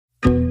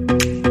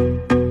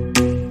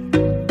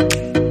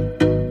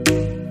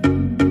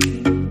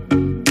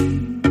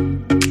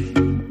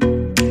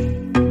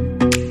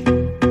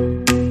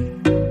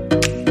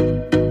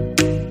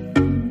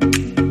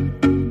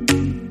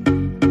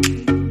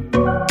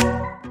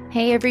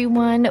Hey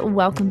everyone,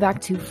 welcome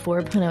back to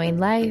 4.0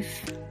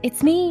 Life.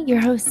 It's me,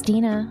 your host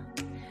Dina,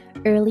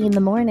 early in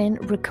the morning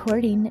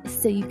recording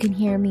so you can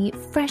hear me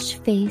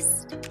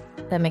fresh-faced.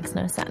 That makes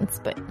no sense,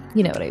 but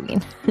you know what I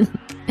mean.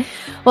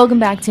 Welcome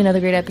back to another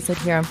great episode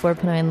here on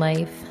 4.0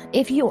 Life.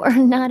 If you are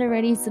not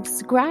already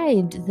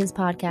subscribed to this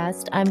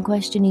podcast, I'm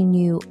questioning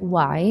you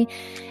why.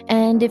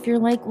 And if you're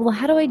like, well,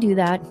 how do I do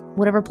that?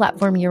 Whatever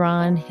platform you're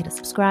on, hit a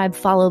subscribe,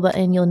 follow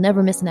button. You'll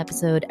never miss an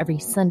episode every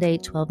Sunday,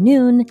 12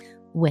 noon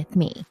with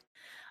me.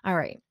 All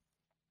right.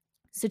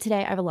 So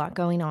today I have a lot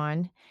going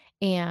on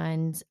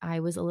and I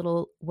was a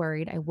little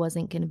worried I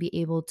wasn't going to be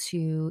able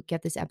to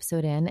get this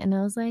episode in. And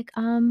I was like,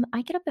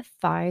 I get up at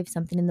 5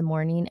 something in the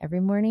morning every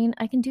morning.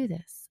 I can do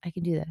this.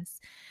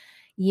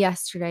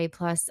 Yesterday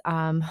plus,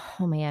 oh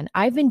man,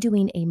 I've been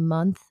doing a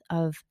month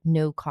of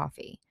no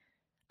coffee.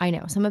 I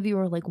know some of you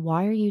are like,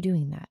 why are you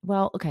doing that?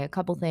 Well, okay, a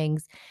couple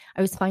things.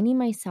 I was finding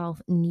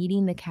myself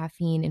needing the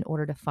caffeine in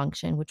order to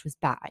function, which was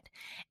bad.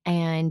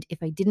 And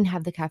if I didn't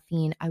have the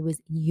caffeine, I was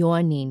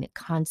yawning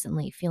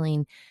constantly,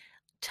 feeling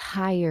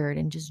tired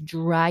and just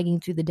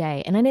dragging through the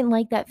day. And I didn't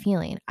like that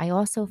feeling. I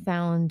also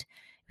found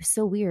it was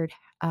so weird.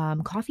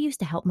 Coffee used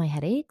to help my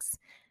headaches.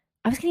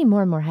 I was getting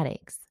more and more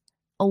headaches.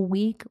 A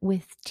week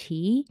with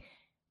tea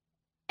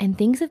and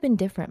things have been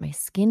different. My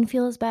skin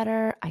feels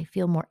better. I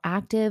feel more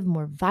active,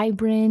 more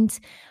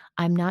vibrant.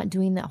 I'm not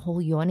doing that whole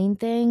yawning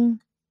thing.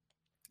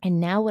 And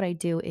now what I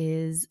do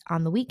is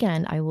on the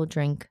weekend, I will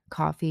drink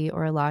coffee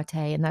or a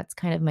latte, and that's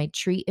kind of my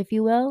treat, if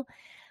you will.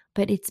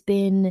 But it's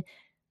been,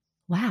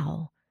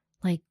 wow,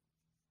 like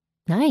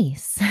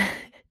nice.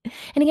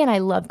 And again, I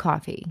love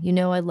coffee. You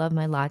know, I love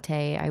my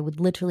latte. I would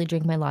literally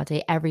drink my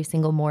latte every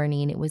single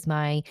morning. It was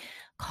my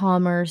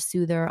calmer,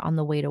 soother on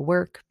the way to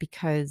work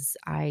because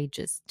I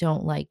just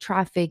don't like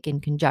traffic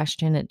and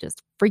congestion. It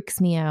just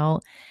freaks me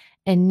out.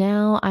 And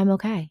now I'm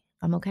okay.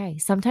 I'm okay.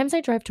 Sometimes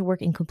I drive to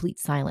work in complete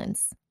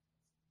silence.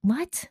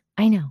 What?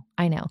 I know.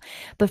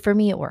 But for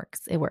me, it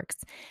works. It works.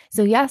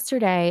 So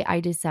yesterday, I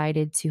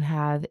decided to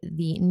have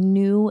the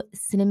new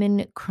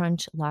cinnamon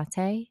crunch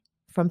latte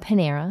from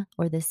Panera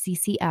or the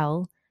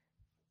CCL.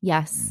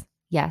 Yes,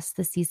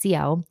 the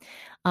CCL,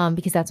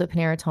 because that's what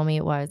Panera told me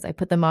it was. I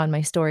put them on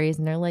my stories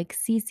and they're like,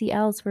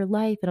 CCLs for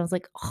life. And I was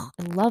like, oh,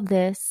 I love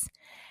this.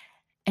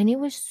 And it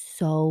was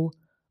so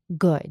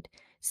good.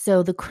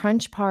 So the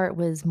crunch part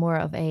was more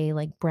of a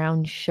like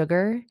brown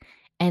sugar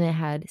and it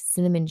had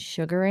cinnamon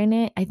sugar in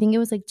it. I think it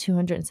was like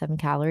 207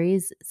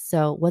 calories.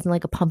 So it wasn't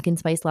like a pumpkin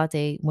spice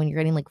latte when you're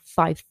getting like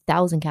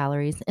 5,000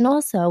 calories. And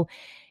also,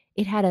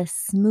 it had a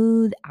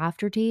smooth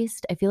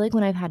aftertaste. I feel like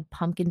when I've had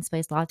pumpkin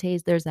spice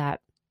lattes, there's that,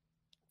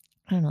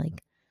 I don't know,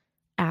 like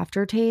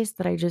aftertaste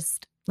that I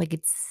just like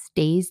it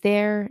stays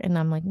there. And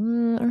I'm like, I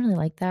don't really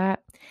like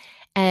that.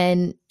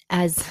 And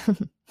as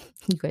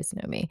you guys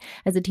know me,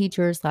 as a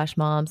teacher slash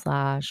mom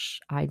slash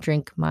I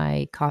drink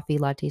my coffee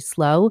latte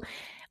slow.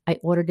 I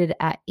ordered it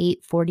at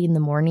 8:40 in the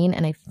morning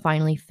and I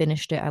finally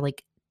finished it at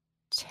like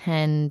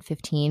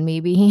 10:15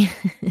 maybe.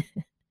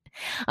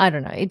 I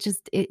don't know.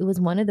 It was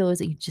one of those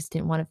that you just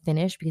didn't want to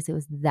finish because it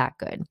was that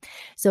good.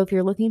 So if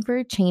you're looking for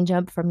a change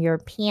up from your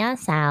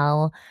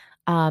PSL,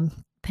 um,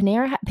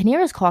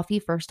 Panera's coffee,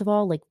 first of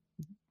all, like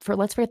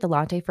let's forget the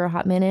latte for a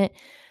hot minute.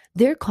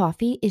 Their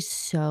coffee is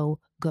so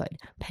good.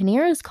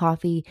 Panera's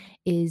coffee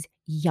is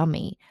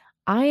yummy.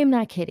 I am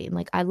not kidding.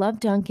 Like I love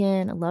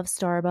Dunkin', I love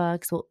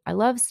Starbucks. Well,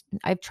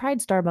 I've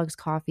tried Starbucks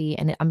coffee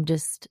and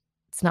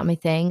it's not my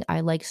thing. I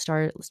like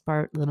I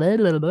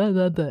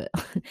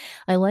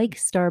like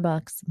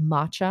Starbucks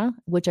matcha,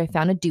 which I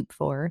found a dupe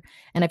for.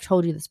 And I've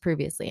told you this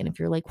previously. And if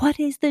you're like, what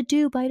is the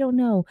dupe? I don't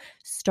know.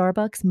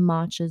 Starbucks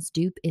matcha's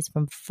dupe is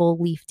from Full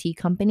Leaf Tea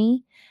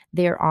Company.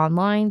 They're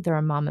online, they're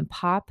a mom and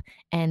pop,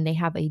 and they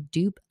have a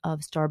dupe of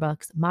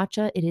Starbucks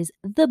matcha. It is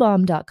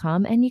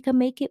thebomb.com, and you can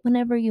make it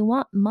whenever you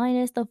want,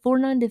 minus the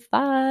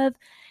 $4.95.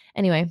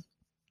 Anyway,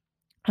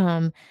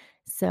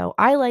 so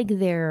I like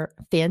their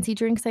fancy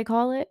drinks, I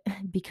call it,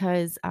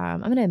 because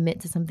I'm going to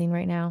admit to something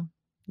right now.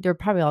 They're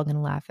probably all going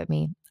to laugh at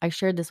me. I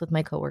shared this with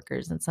my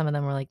coworkers, and some of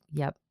them were like,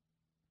 yep,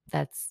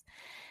 that's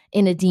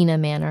in a Dina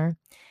manner.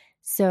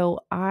 So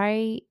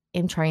I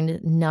am trying to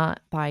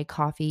not buy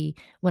coffee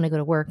when I go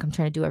to work. I'm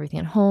trying to do everything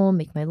at home,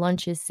 make my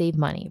lunches, save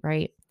money,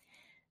 right?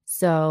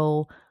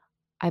 So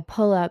I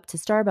pull up to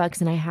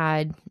Starbucks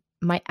and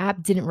my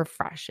app didn't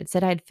refresh. It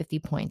said I had 50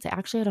 points. I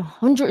actually had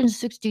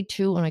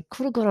 162 and I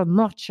could have got a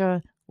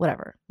matcha,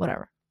 whatever.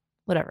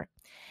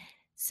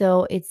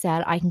 So it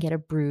said I can get a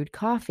brewed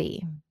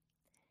coffee.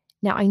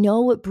 Now I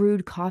know what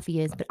brewed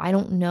coffee is, but I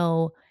don't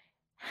know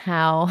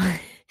how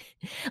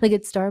like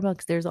at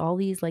Starbucks, there's all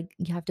these like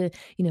you have to,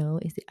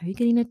 are you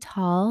getting a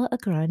tall, a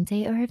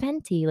grande, or a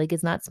venti? Like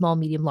it's not small,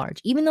 medium,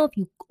 large. Even though if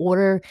you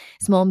order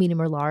small,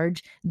 medium, or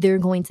large, they're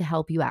going to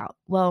help you out.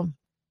 Well,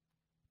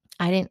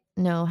 I didn't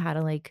know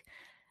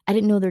I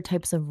didn't know their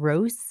types of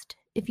roast,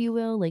 if you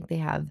will. Like they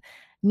have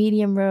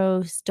medium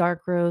roast,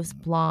 dark roast,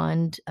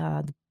 blonde,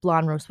 the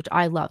blonde roast, which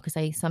I love because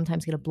I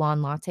sometimes get a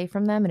blonde latte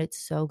from them and it's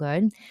so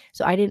good.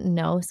 So I didn't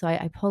know. So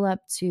I pull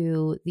up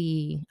to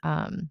the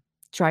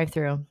drive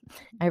through.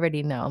 I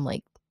already know. I'm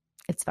like,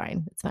 it's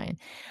fine. It's fine.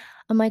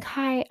 I'm like,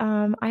 "Hi,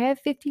 I have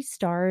 50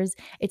 stars.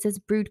 It says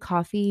brewed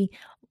coffee.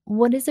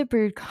 What is a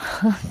brewed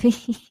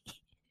coffee?"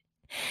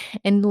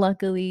 And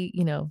luckily,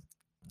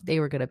 they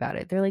were good about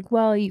it. They're like,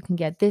 "Well, you can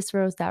get this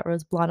rose, that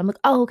rose, blonde." I'm like,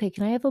 "Oh, okay.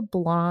 Can I have a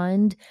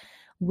blonde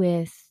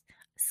with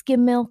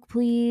skim milk,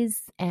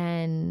 please?"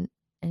 And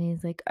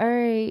he's like, "All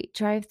right,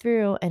 drive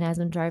through." And as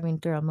I'm driving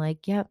through, I'm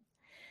like, "Yep,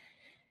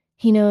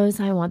 he knows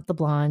I want the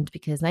blonde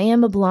because I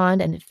am a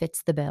blonde and it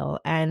fits the bill."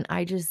 And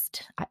I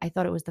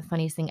thought it was the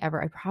funniest thing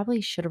ever. I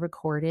probably should have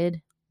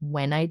recorded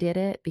when I did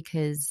it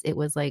because it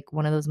was like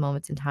one of those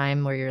moments in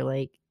time where you're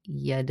like,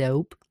 yeah,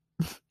 dope.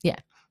 Yeah.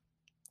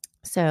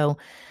 So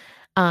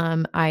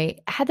I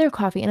had their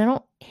coffee and I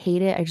don't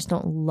hate it. I just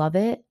don't love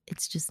it.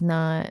 It's just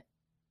not,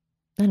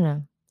 I don't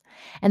know.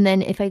 And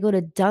then if I go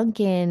to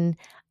Dunkin',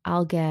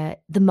 I'll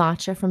get the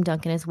matcha from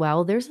Dunkin' as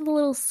well. There's a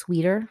little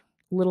sweeter.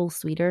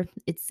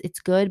 It's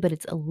good, but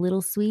it's a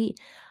little sweet.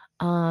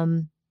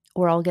 Um,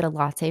 or I'll get a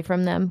latte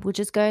from them, which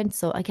is good.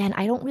 So again,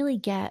 I don't really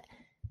get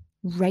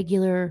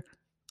regular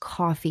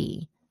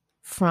coffee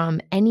from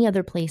any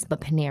other place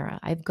but Panera.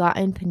 I've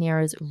gotten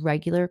Panera's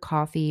regular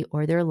coffee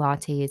or their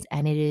lattes,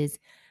 and it is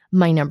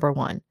my number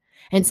one.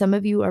 And some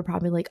of you are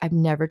probably like, I've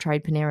never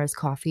tried Panera's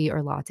coffee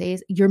or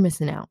lattes. You're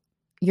missing out.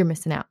 You're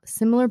missing out.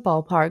 Similar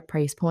ballpark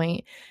price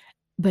point,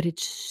 but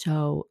it's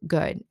so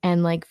good.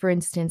 And like, for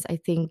instance, I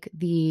think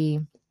the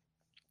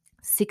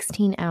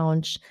 16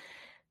 ounce,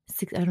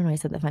 I don't know, I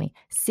said that funny,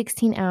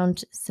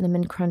 16-ounce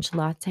cinnamon crunch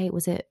latte,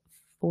 was it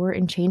four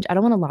and change? I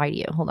don't want to lie to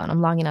you. Hold on.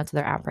 I'm logging out to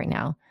their app right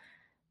now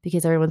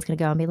because everyone's going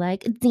to go and be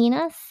like,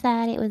 Dina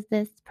said it was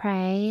this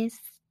price.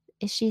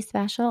 Is she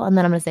special? And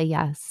then I'm going to say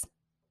yes.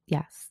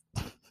 Yes.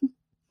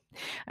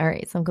 All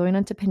right. So I'm going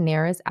onto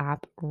Panera's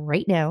app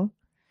right now.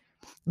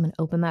 I'm going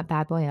to open that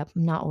bad boy up.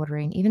 I'm not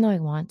ordering, even though I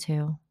want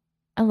to.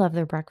 I love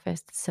their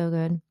breakfast. It's so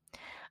good.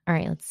 All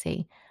right. Let's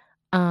see.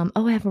 Oh,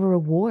 I have a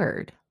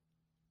reward.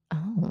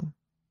 Oh,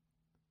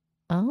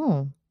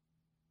 oh.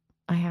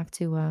 I have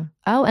to,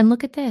 oh, and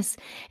look at this.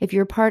 If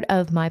you're part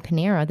of My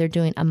Panera, they're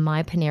doing a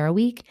My Panera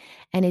week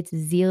and it's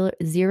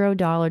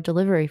 $0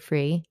 delivery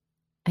free.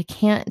 I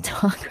can't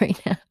talk right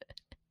now.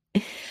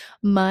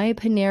 My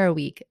Panera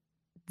week,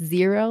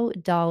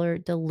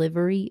 $0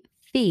 delivery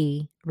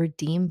fee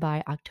redeemed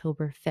by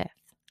October 5th.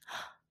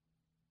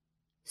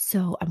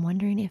 So I'm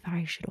wondering if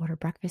I should order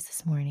breakfast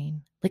this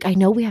morning. Like, I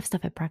know we have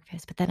stuff at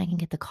breakfast, but then I can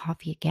get the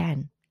coffee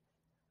again.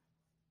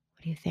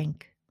 What do you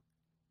think?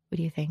 What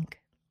do you think?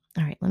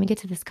 All right, let me get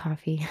to this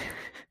coffee.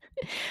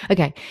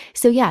 Okay,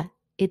 so yeah,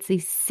 it's a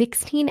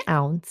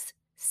 16-ounce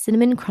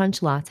cinnamon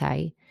crunch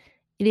latte.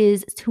 It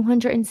is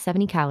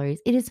 270 calories.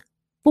 It is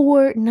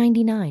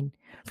 $4.99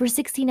 for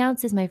 16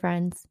 ounces, my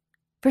friends.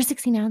 For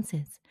 16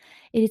 ounces.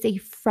 It is a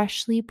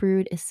freshly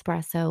brewed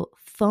espresso,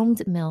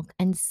 foamed milk,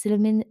 and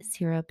cinnamon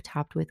syrup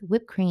topped with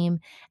whipped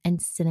cream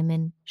and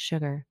cinnamon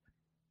sugar.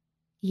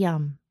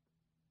 Yum.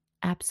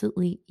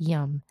 Absolutely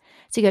yum.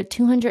 So you got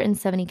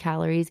 270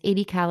 calories,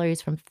 80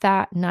 calories from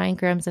fat, 9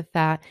 grams of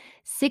fat,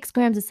 6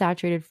 grams of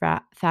saturated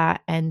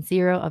fat, and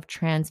 0 of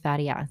trans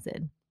fatty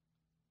acid.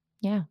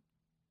 Yeah,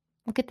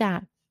 look at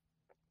that.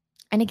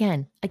 And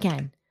again,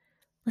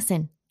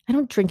 listen, I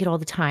don't drink it all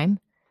the time.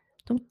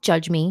 Don't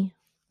judge me.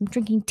 I'm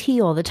drinking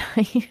tea all the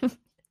time.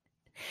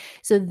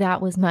 So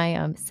that was my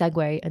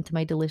segue into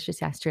my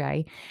delicious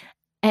yesterday.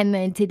 And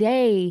then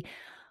today,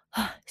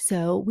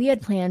 so we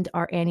had planned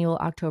our annual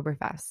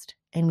Oktoberfest,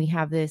 and we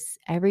have this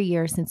every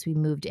year since we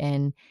moved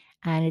in.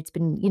 And it's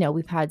been,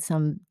 we've had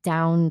some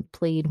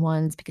downplayed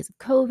ones because of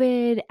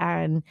COVID.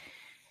 And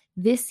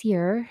this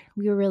year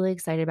we were really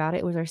excited about it.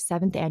 It was our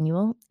 7th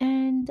annual,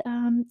 and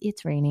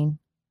it's raining.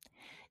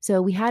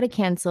 So we had to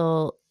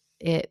cancel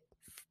it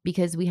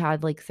because we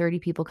had like 30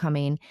 people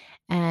coming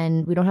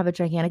and we don't have a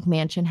gigantic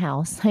mansion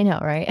house. I know,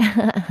 right?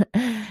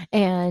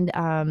 And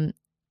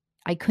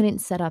I couldn't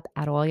set up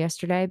at all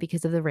yesterday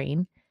because of the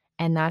rain.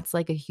 And that's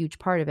like a huge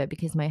part of it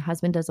because my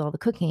husband does all the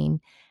cooking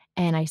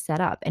and I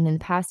set up. And in the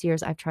past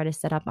years, I've tried to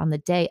set up on the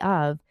day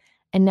of.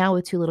 And now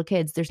with 2 little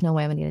kids, there's no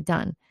way I'm going to get it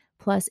done.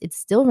 Plus, it's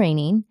still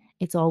raining.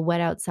 It's all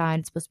wet outside.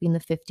 It's supposed to be in the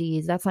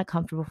 50s. That's not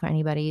comfortable for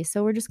anybody.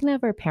 So we're just going to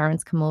have our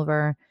parents come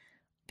over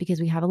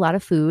because we have a lot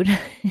of food.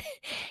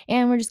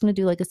 And we're just going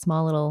to do like a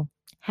small little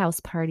house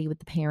party with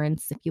the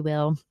parents, if you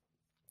will,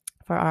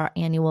 for our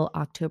annual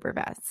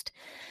Oktoberfest.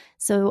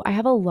 So I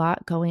have a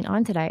lot going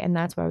on today, and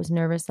that's why I was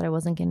nervous that I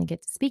wasn't going to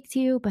get to speak to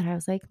you, but I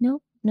was like,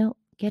 nope,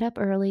 get up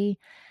early.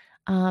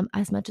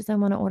 As much as I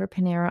want to order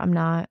Panera, I'm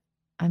not.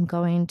 I'm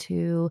going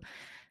to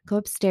go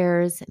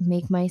upstairs,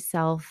 make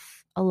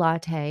myself a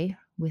latte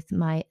with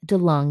my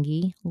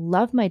DeLonghi.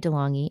 Love my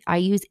DeLonghi. I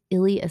use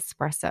Illy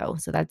Espresso,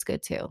 so that's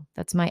good too.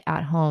 That's my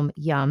at-home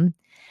yum.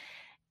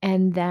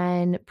 And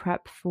then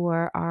prep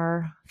for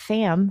our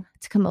fam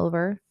to come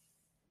over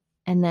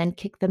and then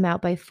kick them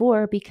out by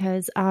 4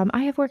 because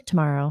I have work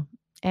tomorrow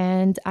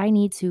and I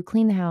need to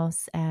clean the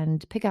house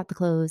and pick out the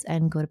clothes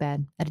and go to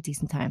bed at a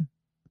decent time.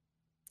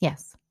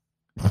 Yes.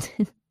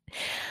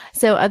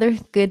 So other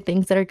good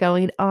things that are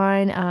going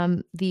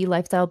on, the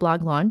lifestyle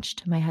blog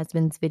launched. My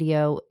husband's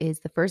video is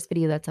the first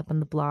video that's up on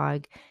the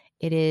blog.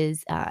 It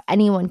is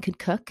Anyone Could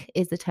Cook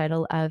is the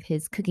title of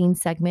his cooking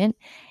segment.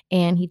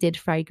 And he did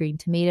fried green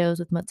tomatoes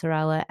with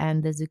mozzarella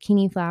and the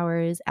zucchini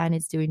flowers, and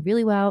it's doing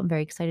really well. I'm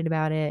very excited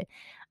about it.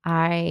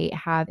 I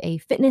have a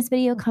fitness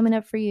video coming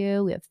up for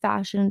you. We have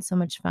fashion, so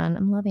much fun.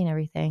 I'm loving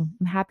everything.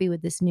 I'm happy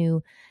with this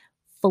new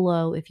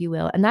flow, if you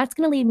will. And that's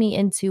going to lead me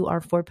into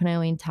our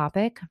 4.0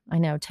 topic. I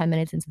know 10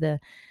 minutes into the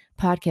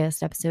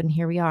podcast episode, and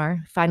here we are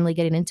finally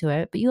getting into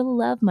it. But you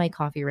love my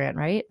coffee rant,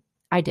 right?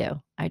 I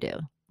do. I do.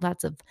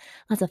 Lots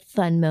of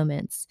fun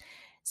moments.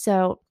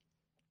 So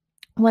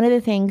one of the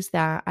things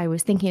that I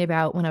was thinking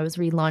about when I was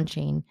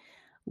relaunching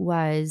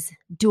was,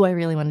 do I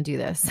really want to do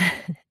this?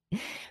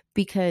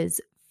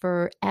 Because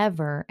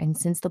forever, and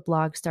since the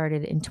blog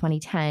started in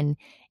 2010,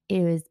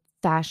 it was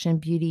fashion,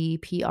 beauty,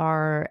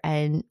 PR.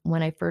 And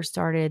when I first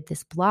started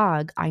this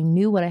blog, I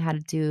knew what I had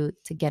to do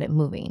to get it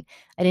moving.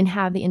 I didn't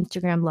have the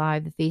Instagram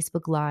Live, the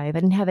Facebook Live.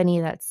 I didn't have any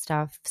of that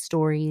stuff,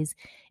 stories.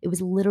 It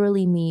was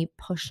literally me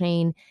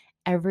pushing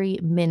every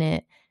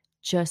minute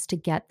just to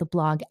get the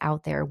blog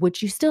out there,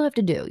 which you still have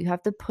to do. You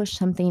have to push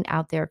something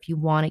out there if you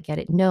want to get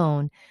it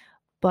known.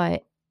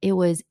 But it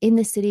was in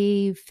the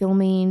city,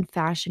 filming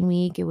Fashion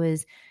Week. It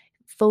was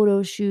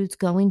photo shoots,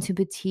 going to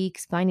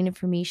boutiques, finding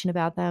information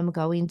about them,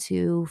 going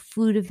to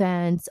food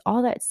events,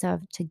 all that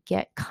stuff to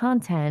get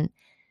content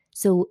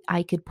so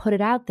I could put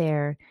it out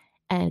there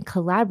and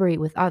collaborate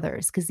with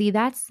others. Because see,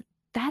 that's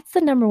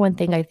the number one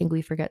thing I think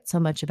we forget so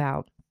much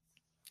about.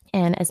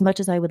 And as much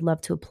as I would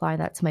love to apply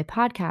that to my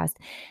podcast,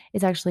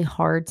 it's actually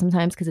hard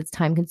sometimes because it's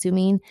time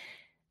consuming.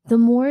 The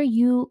more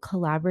you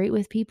collaborate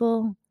with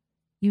people,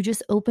 you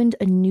just opened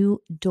a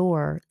new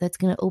door that's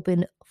going to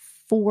open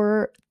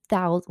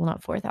 4,000, well,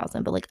 not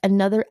 4,000, but like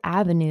another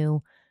avenue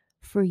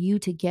for you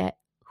to get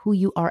who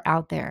you are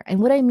out there. And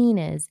what I mean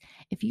is,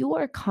 if you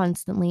are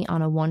constantly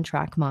on a one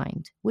track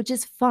mind, which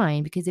is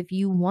fine, because if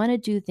you want to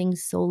do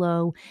things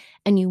solo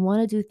and you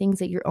want to do things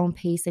at your own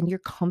pace and you're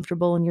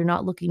comfortable and you're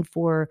not looking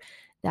for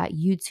that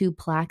YouTube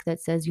plaque that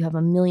says you have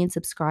 1 million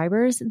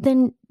subscribers,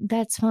 then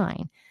that's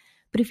fine.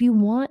 But if you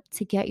want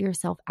to get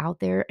yourself out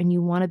there and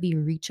you want to be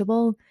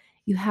reachable,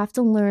 you have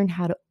to learn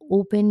how to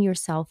open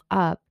yourself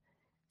up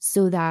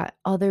so that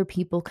other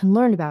people can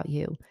learn about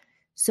you.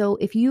 So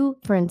if you,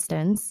 for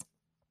instance,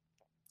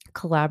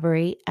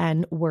 collaborate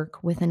and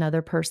work with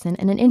another person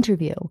in an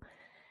interview,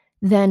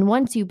 then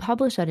once you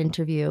publish that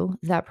interview,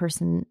 that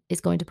person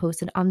is going to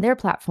post it on their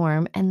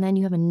platform, and then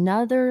you have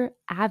another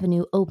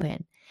avenue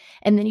open.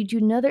 And then you do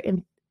another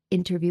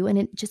interview, and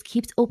it just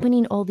keeps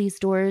opening all these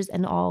doors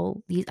and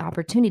all these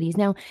opportunities.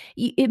 Now,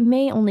 it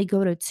may only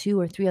go to 2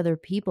 or 3 other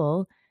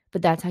people,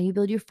 but that's how you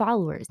build your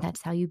followers.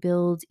 That's how you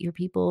build your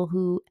people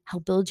who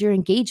help build your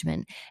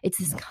engagement. It's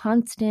this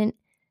constant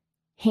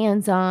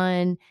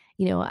hands-on,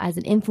 as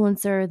an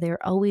influencer,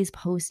 they're always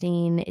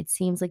posting. It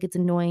seems like it's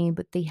annoying,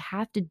 but they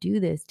have to do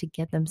this to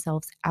get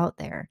themselves out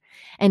there.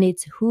 And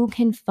it's who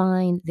can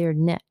find their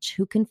niche,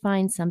 who can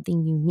find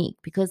something unique.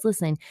 Because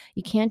listen,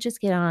 you can't just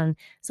get on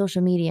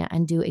social media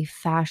and do a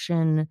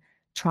fashion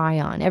try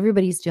on.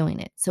 Everybody's doing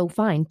it. So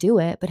fine, do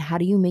it, but how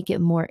do you make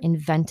it more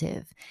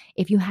inventive?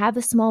 If you have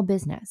a small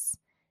business,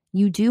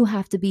 you do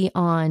have to be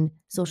on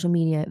social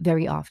media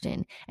very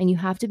often, and you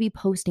have to be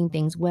posting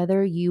things,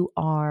 whether you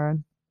are,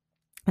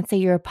 let's say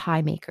you're a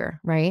pie maker,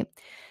 right?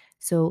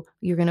 So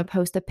you're going to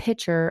post a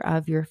picture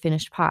of your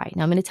finished pie.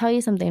 Now I'm going to tell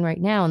you something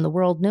right now, and the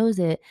world knows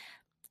it.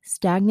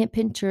 Stagnant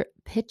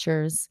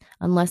pictures,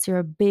 unless you're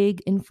a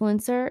big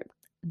influencer,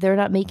 they're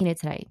not making it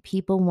today.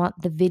 People want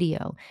the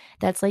video.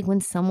 That's like when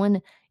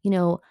someone,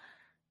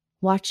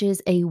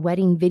 watches a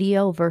wedding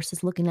video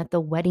versus looking at the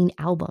wedding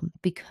album,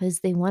 because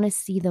they want to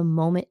see the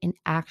moment in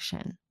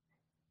action.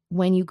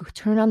 When you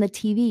turn on the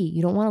TV,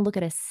 you don't want to look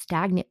at a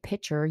stagnant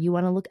picture. You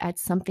want to look at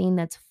something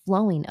that's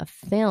flowing, a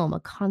film, a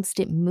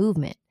constant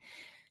movement.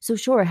 So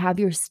sure, have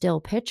your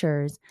still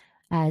pictures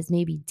as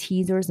maybe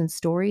teasers and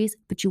stories,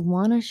 but you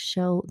want to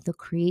show the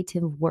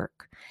creative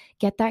work.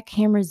 Get that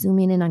camera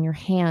zooming in on your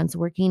hands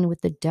working with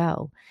the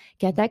dough.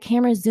 Get that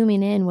camera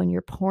zooming in when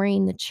you're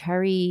pouring the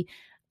cherry,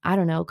 I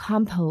don't know,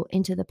 compote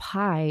into the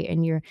pie,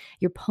 and you're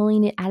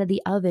pulling it out of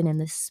the oven and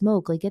the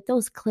smoke. Like, get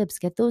those clips,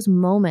 get those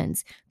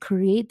moments,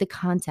 create the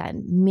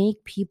content,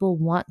 make people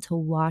want to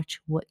watch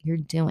what you're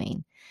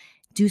doing.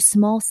 Do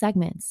small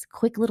segments,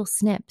 quick little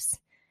snips,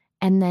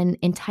 and then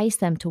entice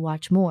them to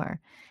watch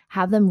more.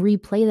 Have them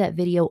replay that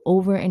video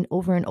over and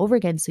over and over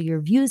again so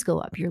your views go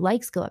up, your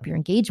likes go up, your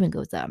engagement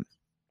goes up.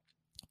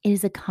 It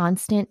is a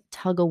constant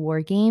tug of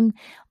war game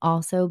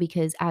also,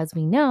 because as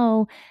we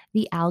know,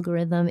 the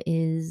algorithm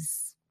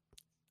is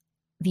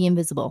the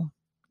invisible,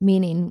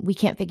 meaning we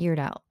can't figure it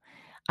out.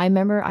 I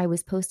remember I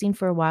was posting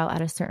for a while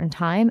at a certain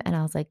time and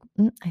I was like,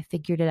 I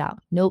figured it out.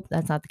 Nope,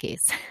 that's not the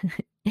case.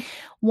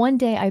 One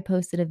day I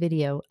posted a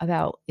video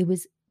about, it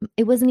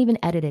wasn't even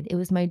edited. It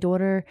was my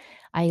daughter.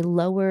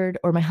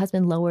 My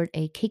husband lowered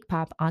a cake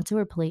pop onto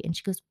her plate and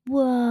she goes,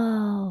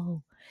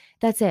 "Whoa."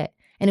 That's it.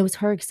 And it was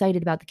her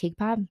excited about the cake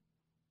pop.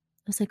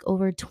 I was like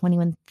over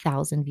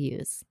 21,000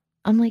 views.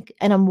 I'm like,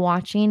 and I'm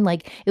watching,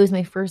 like, it was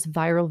my first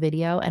viral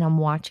video, and I'm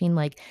watching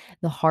like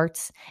the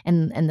hearts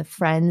and the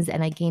friends,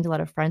 and I gained a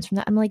lot of friends from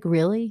that. I'm like,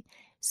 really?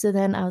 So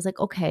then I was like,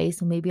 okay,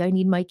 so maybe I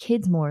need my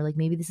kids more. Like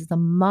maybe this is a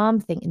mom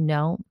thing.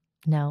 No,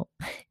 no,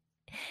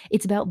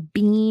 it's about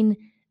being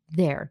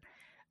there.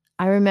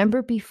 I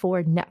remember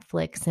before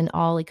Netflix and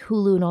all like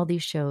Hulu and all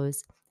these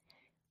shows,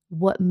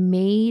 what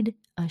made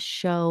a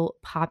show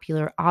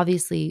popular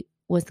obviously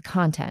was the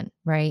content,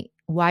 right?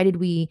 Why did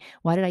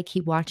I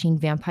keep watching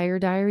Vampire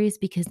Diaries?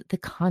 Because the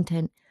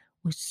content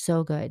was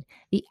so good.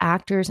 The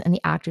actors and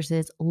the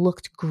actresses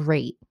looked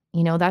great.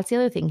 You know, that's the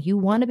other thing. You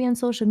want to be on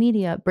social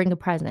media, bring a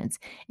presence.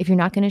 If you're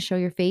not going to show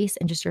your face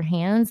and just your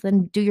hands,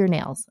 then do your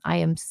nails. I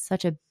am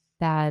such a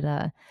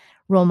bad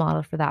role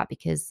model for that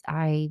because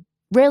I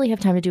rarely have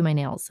time to do my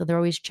nails. So they're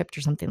always chipped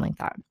or something like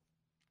that.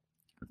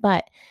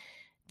 But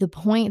the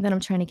point that I'm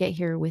trying to get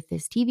here with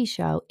this TV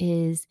show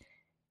is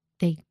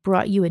they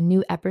brought you a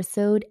new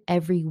episode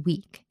every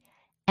week.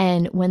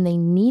 And when they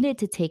needed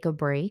to take a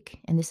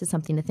break, and this is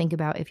something to think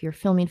about if you're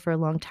filming for a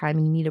long time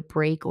and you need a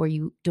break or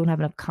you don't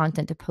have enough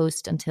content to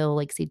post until,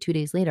 like, say, 2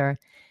 days later,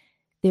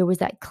 there was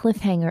that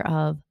cliffhanger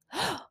of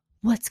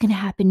what's going to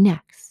happen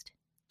next.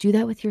 Do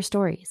that with your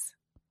stories.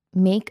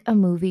 Make a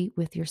movie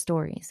with your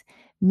stories.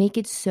 Make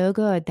it so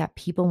good that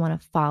people want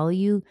to follow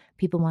you,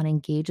 people want to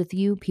engage with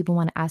you, people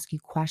want to ask you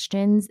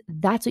questions.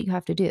 That's what you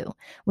have to do.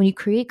 When you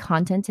create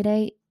content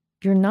today,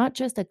 you're not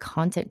just a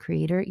content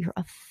creator, you're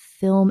a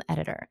film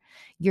editor,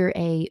 you're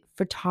a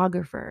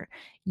photographer,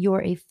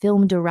 you're a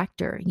film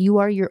director. You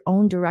are your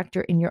own director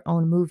in your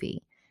own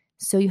movie.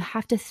 So you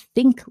have to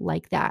think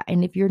like that.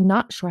 And if you're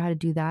not sure how to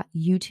do that,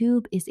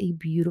 YouTube is a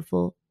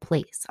beautiful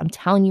place. I'm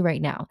telling you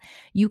right now,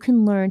 you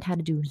can learn how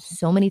to do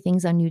so many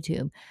things on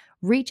YouTube.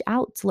 Reach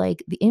out to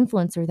like the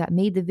influencer that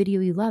made the video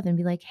you love and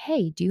be like,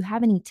 hey, do you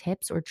have any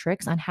tips or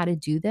tricks on how to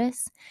do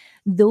this?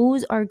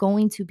 Those are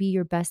going to be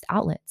your best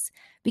outlets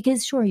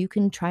because sure, you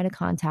can try to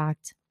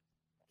contact,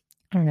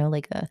 I don't know,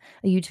 like a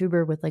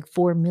YouTuber with like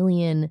 4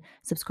 million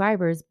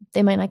subscribers.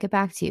 They might not get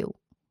back to you.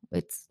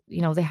 It's,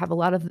 you know, they have a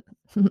lot of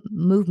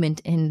movement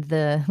in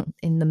the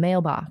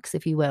mailbox,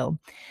 if you will.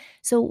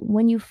 So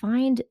when you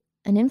find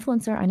an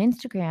influencer on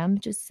Instagram,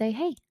 just say,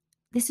 "Hey,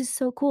 this is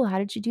so cool. How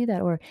did you do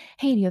that?" Or,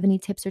 "Hey, do you have any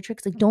tips or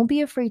tricks?" Like, don't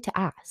be afraid to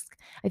ask.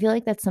 I feel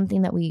like that's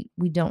something that we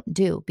don't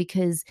do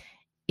because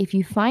if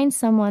you find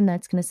someone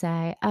that's going to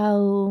say,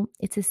 "Oh,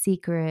 it's a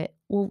secret,"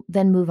 well,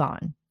 then move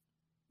on.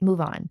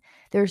 Move on.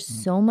 There's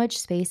so much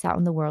space out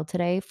in the world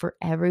today for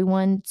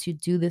everyone to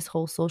do this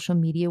whole social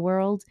media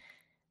world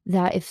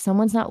that if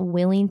someone's not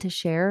willing to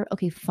share,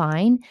 okay,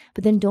 fine,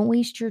 but then don't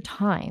waste your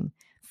time.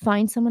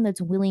 Find someone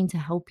that's willing to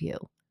help you.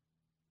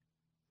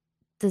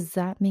 Does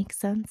that make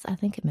sense? I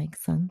think it makes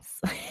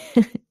sense.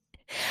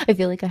 I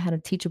feel like I had a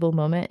teachable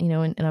moment, you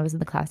know, and I was in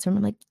the classroom.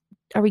 I'm like,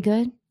 are we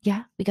good?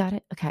 Yeah, we got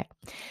it. Okay.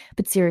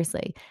 But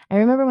seriously, I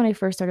remember when I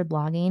first started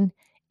blogging,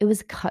 it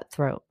was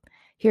cutthroat.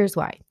 Here's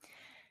why.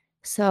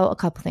 So a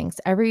couple things.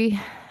 Every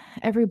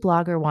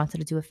blogger wanted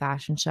to do a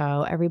fashion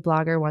show. Every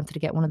blogger wanted to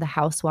get one of the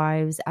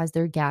housewives as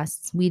their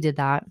guests. We did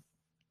that.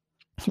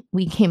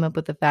 We came up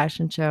with a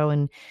fashion show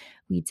and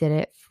we did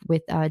it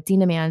with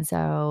Dina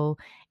Manzo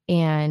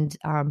and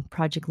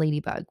Project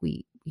Ladybug.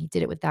 We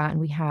did it with that, and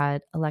we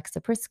had Alexa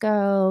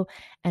Prisco,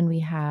 and we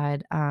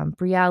had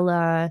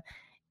Briella,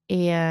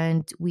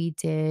 and we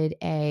did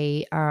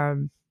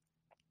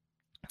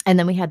and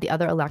then we had the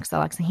other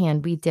Alexa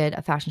Hand. We did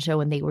a fashion show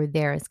when they were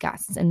there as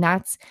guests, and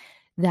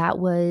that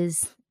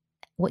was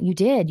what you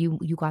did. You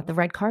got the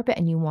red carpet,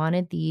 and you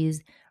wanted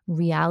these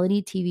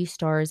reality TV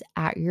stars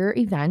at your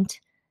event,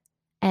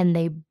 and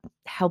they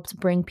helped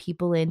bring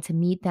people in to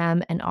meet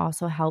them and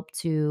also help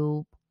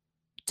to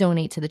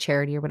donate to the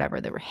charity or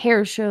whatever. There were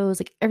hair shows,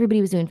 like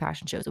everybody was doing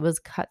fashion shows. It was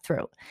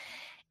cutthroat.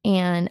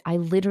 And I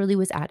literally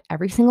was at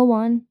every single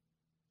one.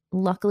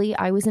 Luckily,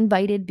 I was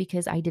invited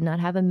because I did not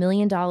have $1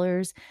 million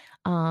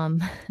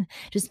um,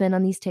 to spend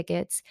on these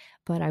tickets,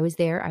 but I was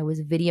there. I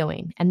was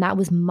videoing. And that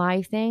was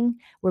my thing.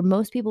 Where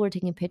most people were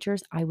taking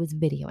pictures, I was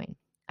videoing.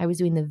 I was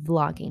doing the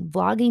vlogging.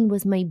 Vlogging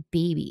was my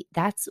baby.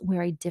 That's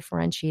where I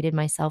differentiated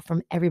myself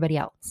from everybody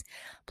else.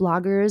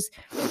 Bloggers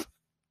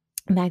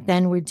back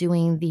then were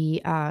doing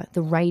the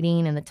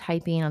writing and the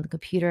typing on the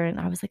computer, and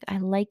I was like, I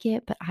like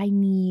it, but I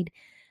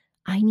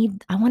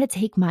want to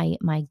take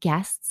my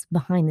guests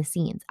behind the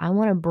scenes. I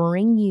want to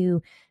bring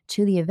you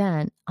to the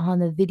event on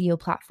the video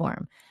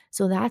platform.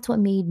 So that's what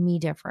made me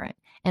different.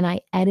 And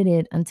I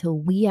edited until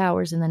wee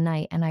hours in the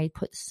night, and I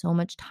put so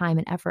much time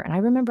and effort. And I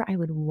remember I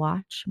would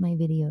watch my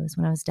videos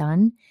when I was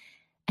done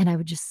and I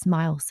would just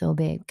smile so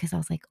big because I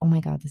was like, "Oh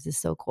my God, this is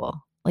so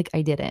cool." Like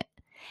I did it.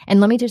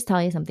 And let me just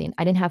tell you something.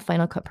 I didn't have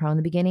Final Cut Pro in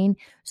the beginning,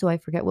 so I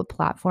forget what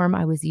platform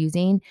I was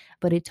using,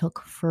 but it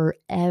took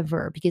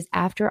forever because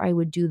after I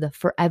would do the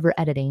forever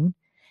editing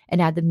and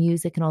add the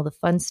music and all the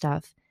fun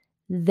stuff,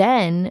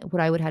 then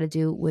what I would have to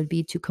do would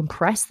be to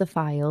compress the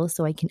file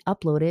so I can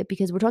upload it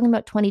because we're talking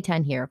about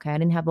 2010 here, okay? I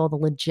didn't have all the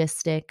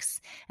logistics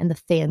and the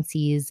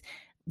fancies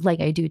like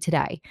I do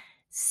today.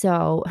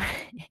 So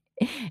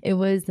It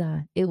was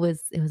a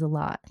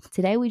lot.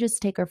 Today we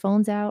just take our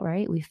phones out,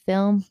 right? We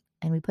film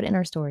and we put it in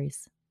our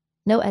stories.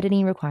 No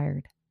editing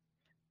required.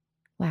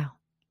 Wow,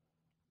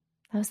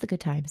 that was the good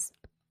times.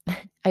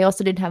 I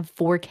also didn't have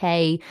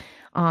 4K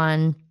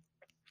on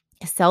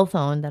a cell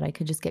phone that I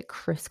could just get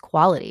crisp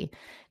quality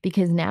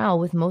because now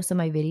with most of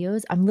my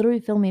videos, I'm literally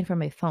filming from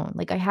my phone.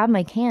 Like I have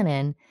my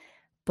Canon,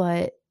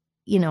 but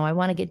I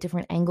want to get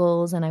different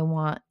angles and I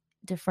want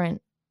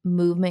different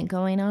movement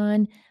going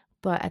on.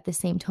 But at the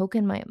same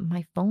token,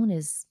 my phone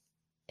it's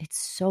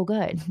so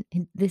good.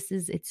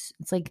 It's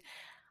like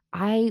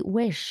I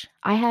wish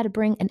I had to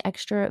bring an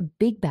extra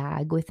big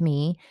bag with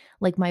me.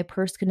 Like my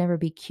purse could never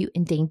be cute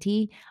and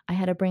dainty. I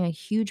had to bring a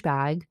huge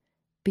bag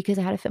because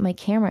I had to fit my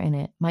camera in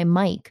it, my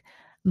mic,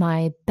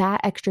 my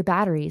extra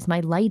batteries,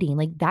 my lighting.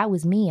 Like that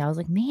was me. I was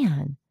like,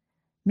 man,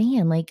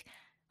 like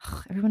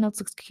everyone else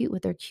looks cute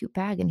with their cute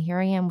bag. And here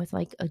I am with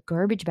like a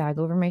garbage bag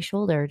over my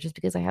shoulder just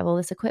because I have all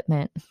this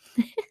equipment.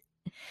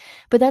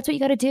 But that's what you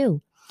got to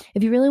do.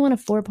 If you really want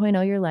to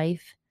 4.0 your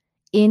life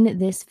in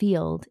this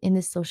field, in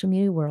this social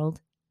media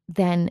world,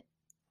 then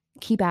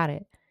keep at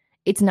it.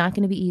 It's not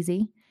going to be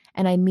easy.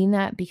 And I mean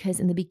that because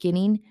in the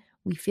beginning,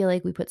 we feel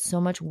like we put so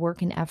much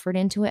work and effort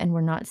into it and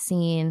we're not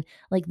seeing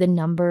like the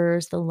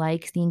numbers, the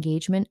likes, the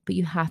engagement, but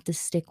you have to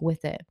stick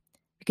with it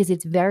because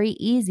it's very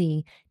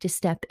easy to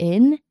step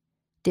in,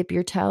 dip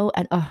your toe,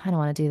 and oh, I don't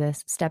want to do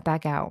this, step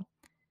back out.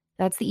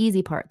 That's the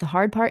easy part. The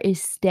hard part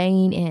is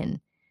staying in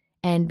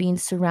and being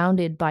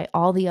surrounded by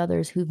all the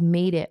others who've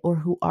made it or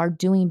who are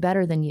doing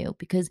better than you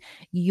because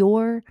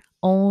your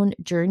own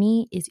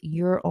journey is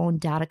your own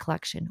data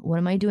collection. What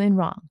am I doing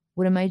wrong?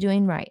 What am I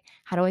doing right?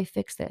 How do I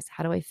fix this?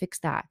 How do I fix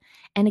that?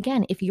 And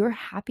again, if you're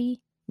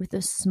happy with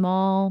a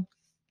small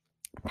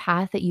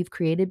path that you've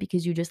created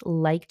because you just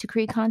like to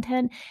create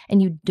content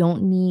and you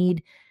don't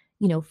need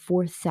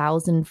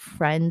 4,000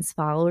 friends,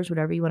 followers,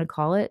 whatever you want to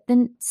call it,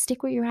 then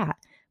stick where you're at.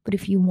 But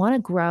if you want to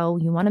grow,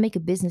 you want to make a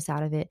business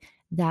out of it,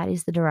 that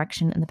is the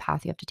direction and the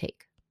path you have to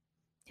take.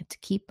 You have to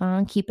keep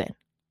on keeping,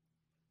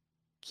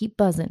 keep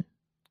buzzing,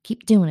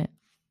 keep doing it,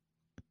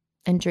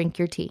 and drink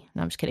your tea.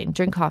 No, I'm just kidding.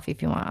 Drink coffee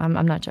if you want.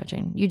 I'm not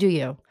judging. You do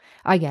you.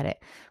 I get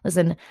it.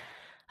 Listen,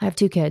 I have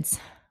 2 kids.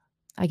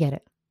 I get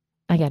it.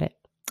 I get it.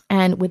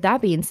 And with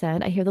that being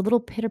said, I hear the little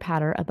pitter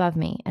patter above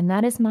me, and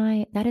that is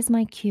my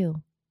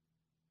cue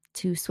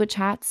to switch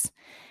hats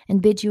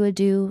and bid you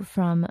adieu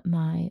from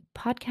my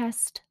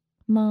podcast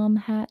mom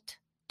hat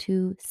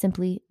to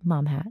simply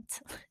mom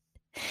hat.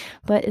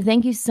 But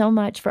thank you so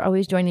much for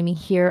always joining me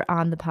here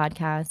on the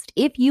podcast.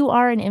 If you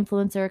are an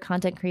influencer,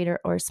 content creator,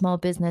 or a small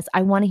business,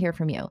 I want to hear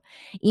from you.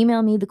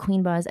 Email me,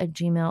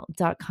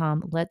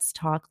 thequeenbuzz@gmail.com. Let's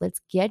talk. Let's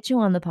get you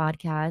on the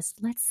podcast.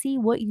 Let's see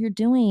what you're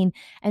doing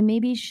and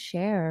maybe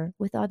share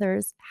with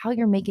others how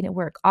you're making it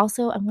work.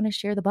 Also, I want to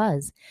share the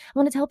buzz. I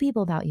want to tell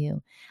people about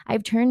you.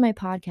 I've turned my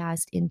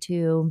podcast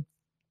into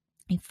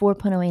a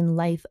 4.0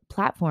 life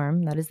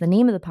platform. That is the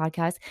name of the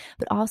podcast.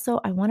 But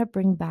also, I want to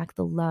bring back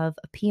the love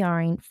of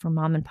PRing for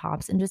mom and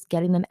pops and just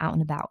getting them out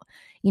and about.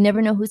 You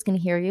never know who's going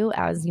to hear you,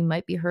 as you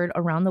might be heard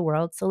around the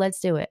world. So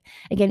let's do it.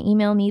 Again,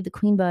 email me,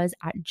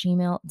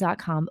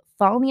 thequeenbuzz@gmail.com.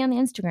 Follow me on the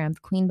Instagram,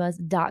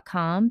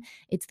 thequeenbuzz.com.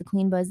 It's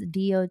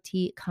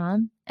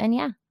thequeenbuzz.com. And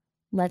yeah,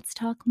 let's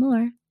talk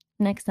more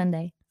next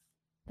Sunday.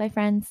 Bye,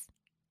 friends.